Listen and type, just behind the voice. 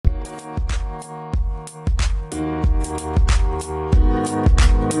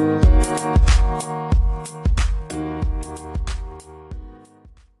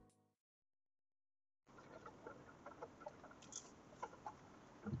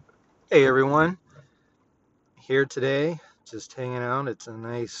Hey everyone, here today, just hanging out. It's a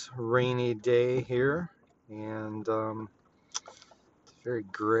nice rainy day here, and it's very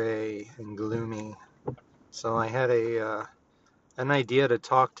gray and gloomy. So I had an idea to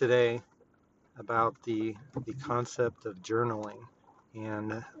talk today about the concept of journaling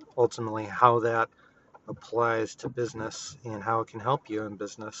and ultimately how that applies to business and how it can help you in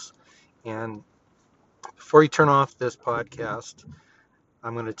business. And before you turn off this podcast,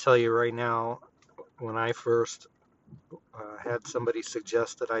 I'm going to tell you right now, when I first had somebody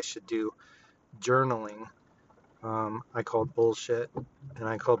suggest that I should do journaling, I called bullshit, and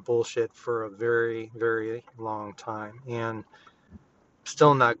I called bullshit for a very, very long time, and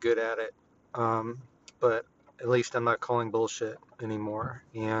still not good at it. But at least I'm not calling bullshit anymore.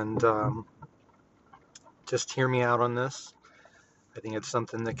 And just hear me out on this. I think it's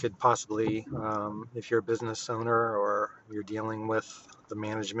something that could possibly, if you're a business owner or you're dealing with the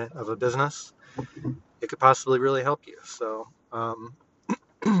management of a business, it could possibly really help you. So,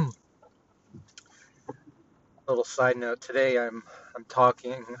 little side note: today I'm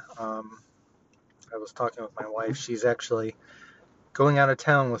talking. Um, I was talking with my wife. She's actually going out of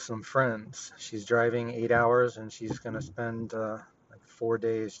town with some friends. She's driving 8 hours, and she's going to spend like 4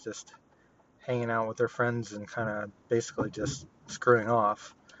 days just hanging out with her friends and kind of basically just screwing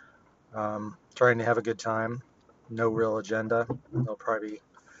off, trying to have a good time. No real agenda. They'll probably be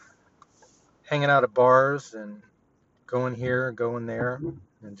hanging out at bars and going here, going there,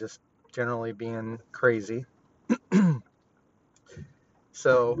 and just generally being crazy.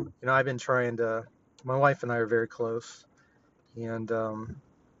 So, I've been trying to. My wife and I are very close, and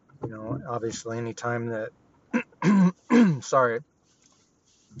obviously, anytime that sorry,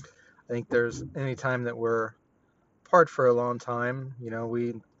 I think there's any time that we're apart for a long time,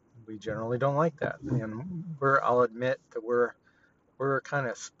 we generally don't like that, and I'll admit that we're kind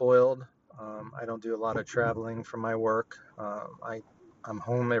of spoiled. I don't do a lot of traveling for my work. I'm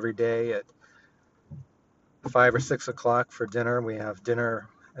home every day at 5 or 6 o'clock for dinner. We have dinner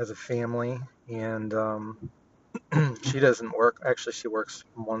as a family, and she doesn't work. Actually, she works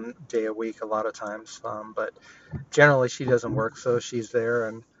 1 day a week a lot of times, but generally she doesn't work, so she's there,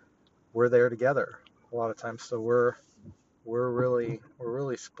 and we're there together a lot of times. So we're really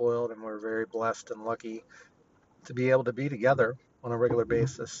spoiled, and we're very blessed and lucky to be able to be together on a regular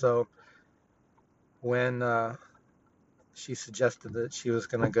basis. So when she suggested that she was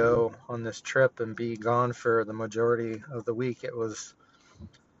going to go on this trip and be gone for the majority of the week, it was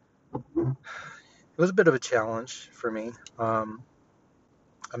a bit of a challenge for me.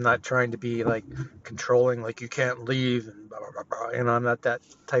 I'm not trying to be like controlling, like you can't leave and blah blah blah blah. I'm not that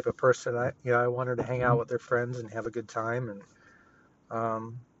type of person. I want her to hang out with her friends and have a good time, and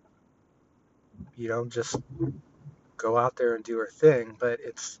um, just go out there and do her thing. But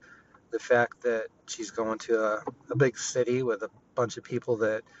it's the fact that she's going to a big city with a bunch of people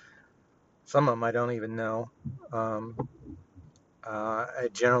that some of them I don't even know. Um, I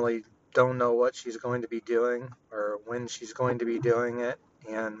generally don't know what she's going to be doing or when she's going to be doing it,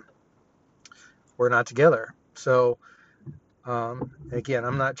 and we're not together. So, again,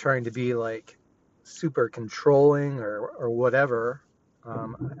 I'm not trying to be like super controlling or whatever.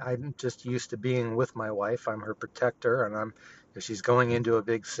 I'm just used to being with my wife. I'm her protector, and if she's going into a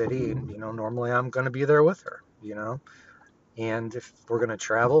big city, normally I'm going to be there with her. And if we're going to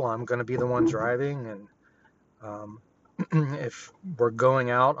travel, I'm going to be the one driving. And um, if we're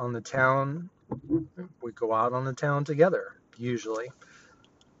going out on the town, we go out on the town together, usually.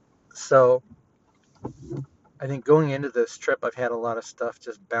 So I think going into this trip, I've had a lot of stuff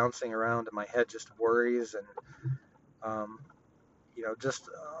just bouncing around in my head, just worries and, um, just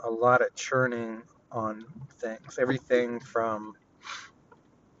a lot of churning on things. Everything from,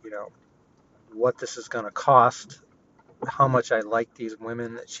 you know, what this is going to cost, how much I like these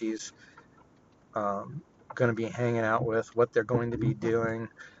women that she's going to be hanging out with, what they're going to be doing,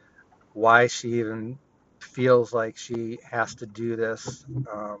 why she even feels like she has to do this.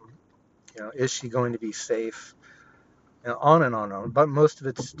 Is she going to be safe? On and on and on. But most of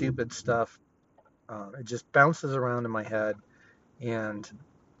it's stupid stuff. It just bounces around in my head, and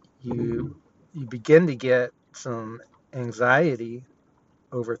you begin to get some anxiety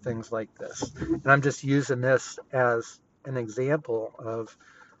over things like this. And I'm just using this as an example of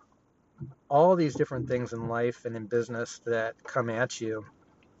all these different things in life and in business that come at you,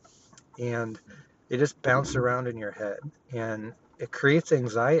 and they just bounce around in your head, and it creates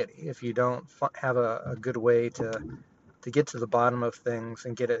anxiety if you don't have a good way to get to the bottom of things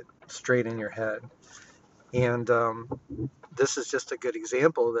and get it straight in your head. And this is just a good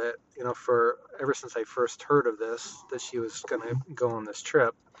example that, for ever since I first heard of this, that she was going to go on this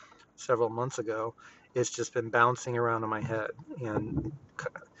trip. several months ago. It's just been bouncing around in my head, and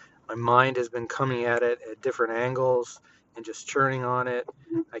my mind has been coming at it at different angles and just churning on it.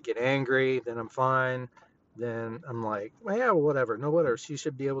 I get angry, then I'm fine. Then I'm like, well, yeah, well, whatever. No, whatever. She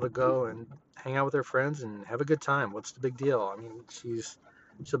should be able to go and hang out with her friends and have a good time. What's the big deal? I mean,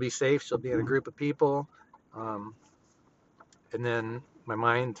 she'll be safe. She'll be in a group of people. Um, and then my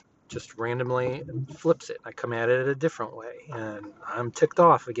mind just randomly flips it. I come at it a different way, and I'm ticked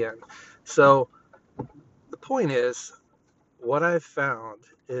off again. So the point is, what I've found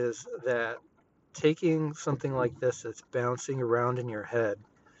is that taking something like this that's bouncing around in your head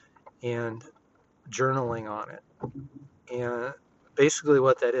and journaling on it, and basically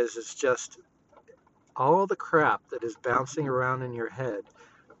what that is just all the crap that is bouncing around in your head,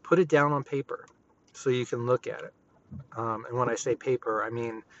 put it down on paper so you can look at it. And when I say paper, I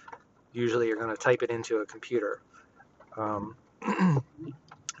mean usually you're going to type it into a computer. And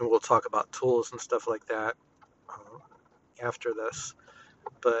we'll talk about tools and stuff like that after this.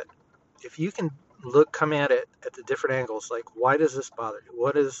 But if you can come at it at the different angles, like why does this bother you?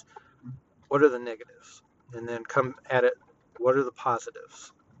 What are the negatives? And then come at it, what are the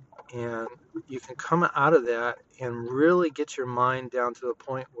positives? And you can come out of that and really get your mind down to a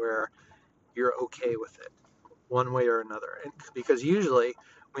point where you're okay with it, one way or another. And because usually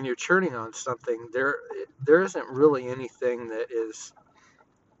when you're churning on something, there isn't really anything that is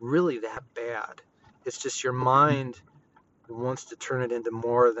really that bad. It's just your mind wants to turn it into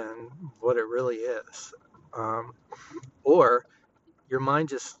more than what it really is. Or your mind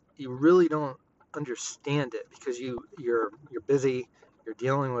just, you really don't understand it because you're busy, you're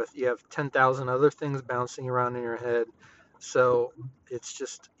dealing with, you have 10,000 other things bouncing around in your head. So it's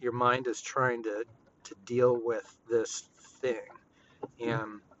just your mind is trying to deal with this thing.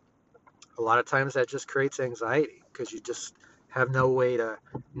 And a lot of times that just creates anxiety because you just have no way to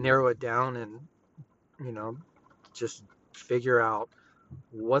narrow it down and, you know, just figure out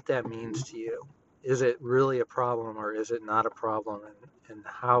what that means to you. Is it really a problem or is it not a problem? And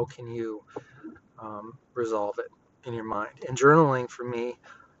how can you resolve it in your mind? And journaling for me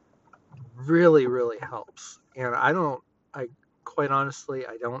really, really helps. And I quite honestly,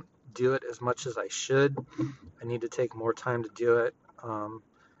 I don't do it as much as I should. I need to take more time to do it.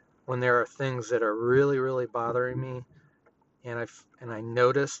 When there are things that are really, really bothering me, and I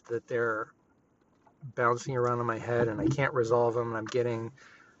notice that they're bouncing around in my head and I can't resolve them, and I'm getting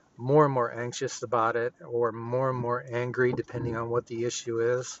more and more anxious about it, or more and more angry, depending on what the issue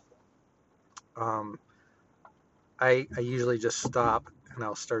is. I usually just stop and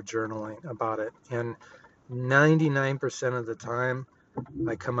I'll start journaling about it. And 99% of the time,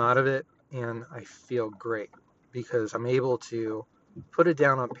 I come out of it and I feel great because I'm able to put it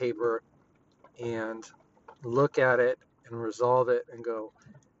down on paper and look at it and resolve it and go,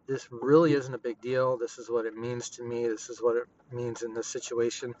 this really isn't a big deal. This is what it means to me. This is what it means in this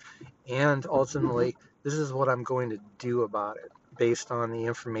situation. And ultimately, this is what I'm going to do about it based on the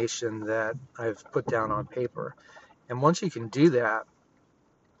information that I've put down on paper. And once you can do that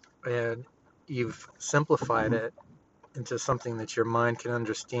and you've simplified it into something that your mind can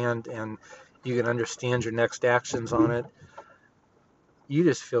understand and you can understand your next actions on it, you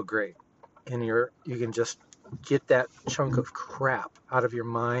just feel great. And you can just get that chunk of crap out of your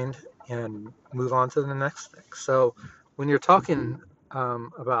mind and move on to the next thing. So when you're talking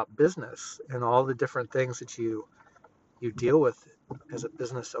about business and all the different things that you deal with as a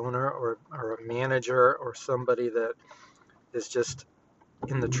business owner or a manager or somebody that is just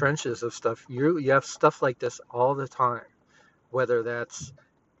in the trenches of stuff, you have stuff like this all the time, whether that's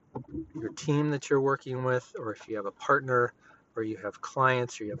your team that you're working with, or if you have a partner, or you have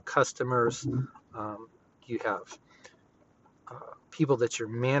clients, or you have customers, you have people that you're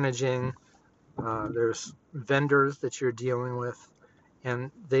managing, there's vendors that you're dealing with,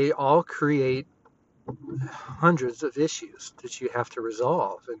 and they all create hundreds of issues that you have to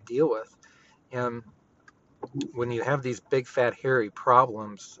resolve and deal with. And when you have these big, fat, hairy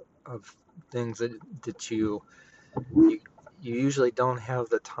problems of things that you usually don't have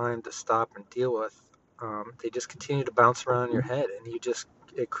the time to stop and deal with, they just continue to bounce around in your head, and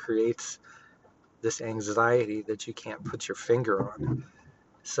it creates this anxiety that you can't put your finger on.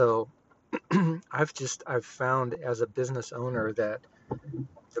 So I've found as a business owner that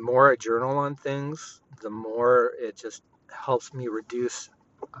the more I journal on things, the more it just helps me reduce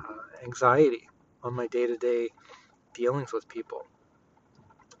anxiety on my day-to-day dealings with people.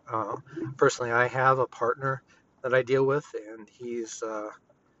 Personally, I have a partner that I deal with, and he's a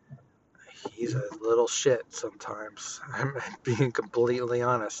little shit sometimes. I'm being completely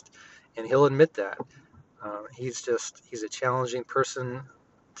honest, and he'll admit that. He's a challenging person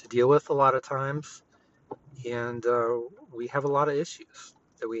to deal with a lot of times, and we have a lot of issues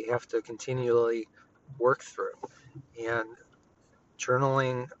that we have to continually work through. And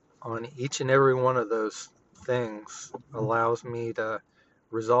journaling on each and every one of those things allows me to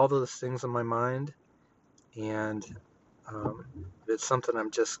resolve those things in my mind. And if it's something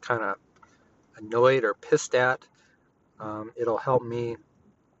I'm just kind of annoyed or pissed at, it'll help me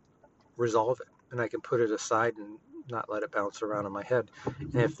resolve it. And I can put it aside and not let it bounce around in my head.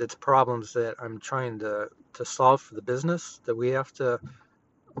 And if it's problems that I'm trying to solve for the business that we have to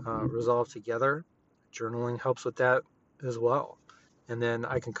resolve together, journaling helps with that as well. And then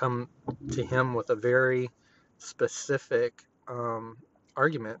I can come to him with a very specific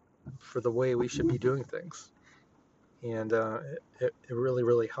argument for the way we should be doing things. And it really,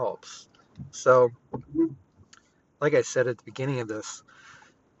 really helps. So, like I said at the beginning of this,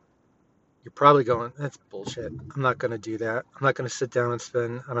 you're probably going, that's bullshit. I'm not going to do that. I'm not going to sit down and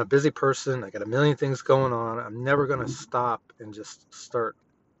spend, I'm a busy person. I got a million things going on. I'm never going to stop and just start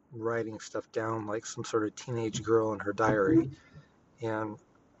writing stuff down like some sort of teenage girl in her diary. And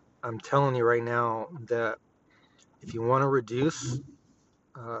I'm telling you right now that if you want to reduce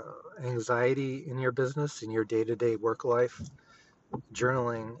anxiety in your business, in your day-to-day work life,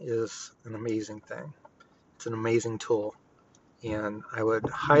 journaling is an amazing thing. It's an amazing tool. And I would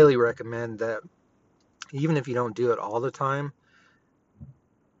highly recommend that even if you don't do it all the time,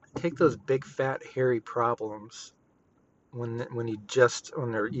 take those big, fat, hairy problems when you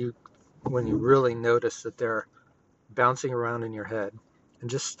really notice that they're bouncing around in your head, and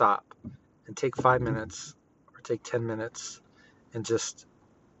just stop and take 5 minutes or take 10 minutes and just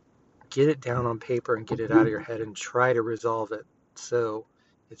get it down on paper and get it out of your head and try to resolve it so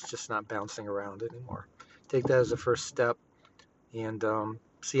it's just not bouncing around anymore. Take that as a first step and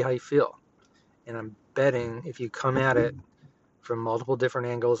see how you feel. And I'm betting if you come at it from multiple different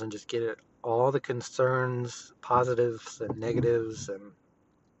angles and just get it all the concerns, positives and negatives, and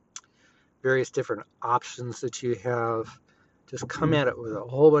various different options that you have, just come at it with a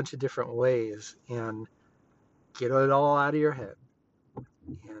whole bunch of different ways and get it all out of your head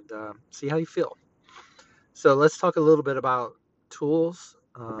and see how you feel. So let's talk a little bit about tools.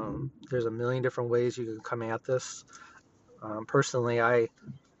 There's a million different ways you can come at this. Personally, I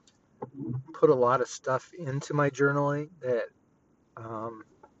put a lot of stuff into my journaling that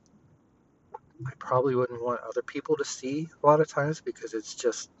I probably wouldn't want other people to see a lot of times because it's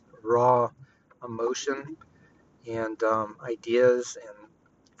just raw emotion and ideas and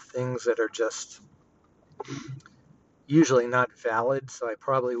things that are just usually not valid. So I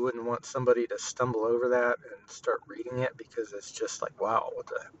probably wouldn't want somebody to stumble over that and start reading it because it's just like, wow, what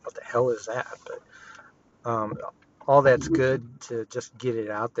the hell is that? But all that's good to just get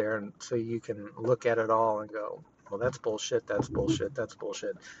it out there, and so you can look at it all and go, well, that's bullshit, that's bullshit, that's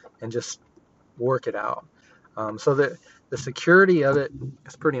bullshit, and just work it out. So the security of it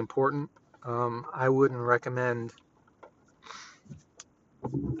is pretty important. I wouldn't recommend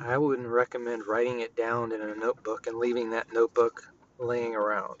writing it down in a notebook and leaving that notebook laying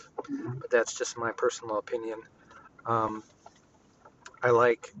around. But that's just my personal opinion. I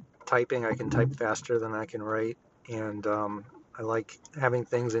like typing. I can type faster than I can write, and I like having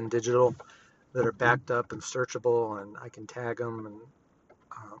things in digital that are backed up and searchable, and I can tag them. And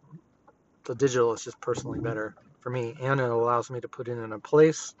so digital is just personally better for me, and it allows me to put it in a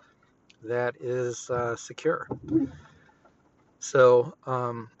place that is secure. So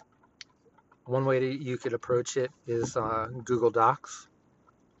one way you could approach it is Google Docs.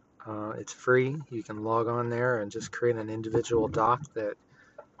 It's free. You can log on there and just create an individual doc that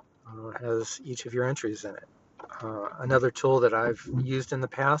has each of your entries in it. Another tool that I've used in the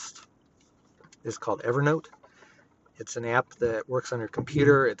past is called Evernote. It's an app that works on your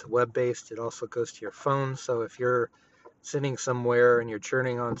computer. It's web-based. It also goes to your phone. So if you're sitting somewhere and you're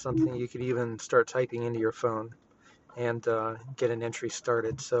churning on something, you could even start typing into your phone and get an entry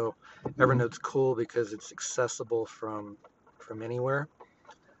started. So Evernote's cool because it's accessible from anywhere.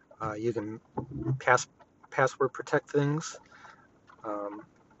 You can password protect things,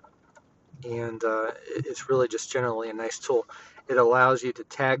 and it's really just generally a nice tool. It allows you to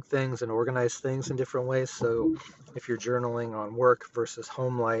tag things and organize things in different ways. So if you're journaling on work versus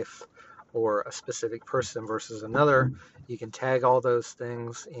home life, or a specific person versus another, you can tag all those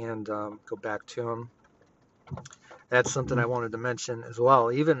things and go back to them. That's something I wanted to mention as well.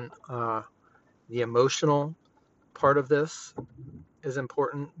 Even the emotional part of this is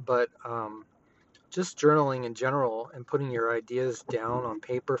important, but just journaling in general and putting your ideas down on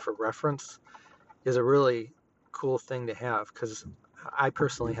paper for reference is a really cool thing to have, because I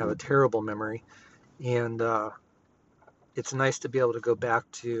personally have a terrible memory, and it's nice to be able to go back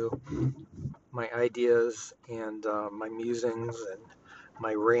to my ideas and my musings and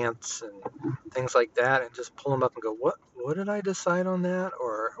my rants and things like that, and just pull them up and go, what did I decide on that,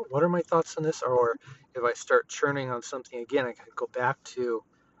 or what are my thoughts on this, or if I start churning on something again, I can go back to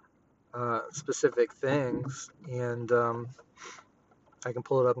specific things, and I can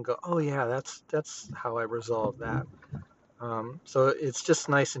pull it up and go, oh yeah, that's how I resolved that. So it's just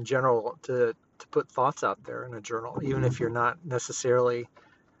nice in general to put thoughts out there in a journal, even if you're not necessarily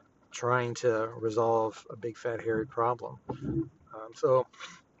trying to resolve a big fat hairy problem. So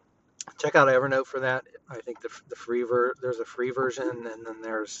check out Evernote for that. I think the there's a free version, and then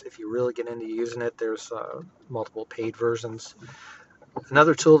there's, if you really get into using it, there's multiple paid versions.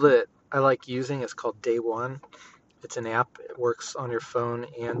 Another tool that I like using is called Day One. It's an app. It works on your phone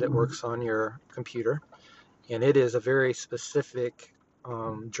and it works on your computer, and it is a very specific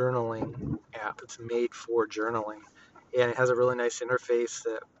journaling app. It's made for journaling, and it has a really nice interface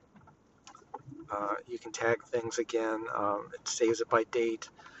that you can tag things again. It saves it by date.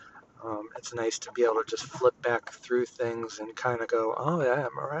 It's nice to be able to just flip back through things and kind of go, oh yeah,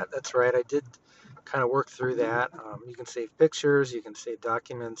 all right, that's right, I did kind of work through that. You can save pictures, you can save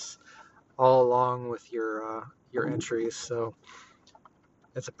documents, all along with your entries. So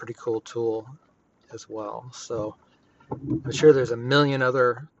it's a pretty cool tool as well. So I'm sure there's a million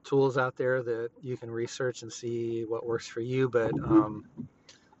other tools out there that you can research and see what works for you, but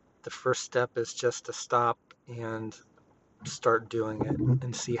the first step is just to stop and start doing it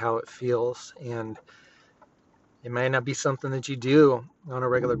and see how it feels. And it might not be something that you do on a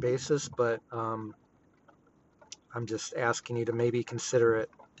regular basis, but I'm just asking you to maybe consider it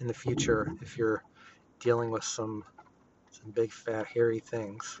in the future if you're dealing with some big fat hairy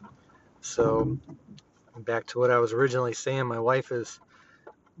things. So back to what I was originally saying, my wife is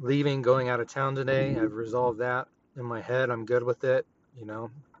leaving, going out of town today. I've resolved that in my head. I'm good with it. You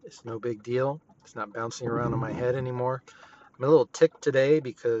know, it's no big deal. It's not bouncing around in my head anymore. I'm a little ticked today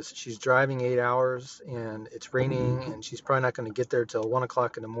because she's driving 8 hours and it's raining and she's probably not going to get there till 1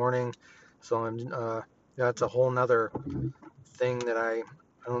 o'clock in the morning. So that's a whole nother thing that I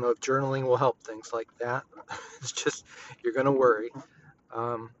don't know if journaling will help things like that. It's just, you're going to worry.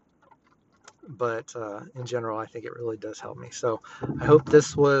 But in general, I think it really does help me. So I hope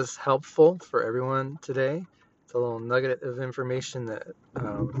this was helpful for everyone today. It's a little nugget of information that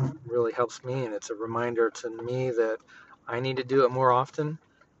really helps me, and it's a reminder to me that I need to do it more often.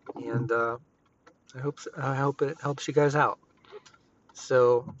 And I hope it helps you guys out.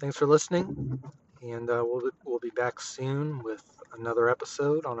 So thanks for listening, and we'll be back soon with another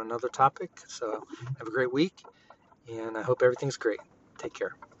episode on another topic. So have a great week, and I hope everything's great. Take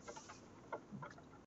care.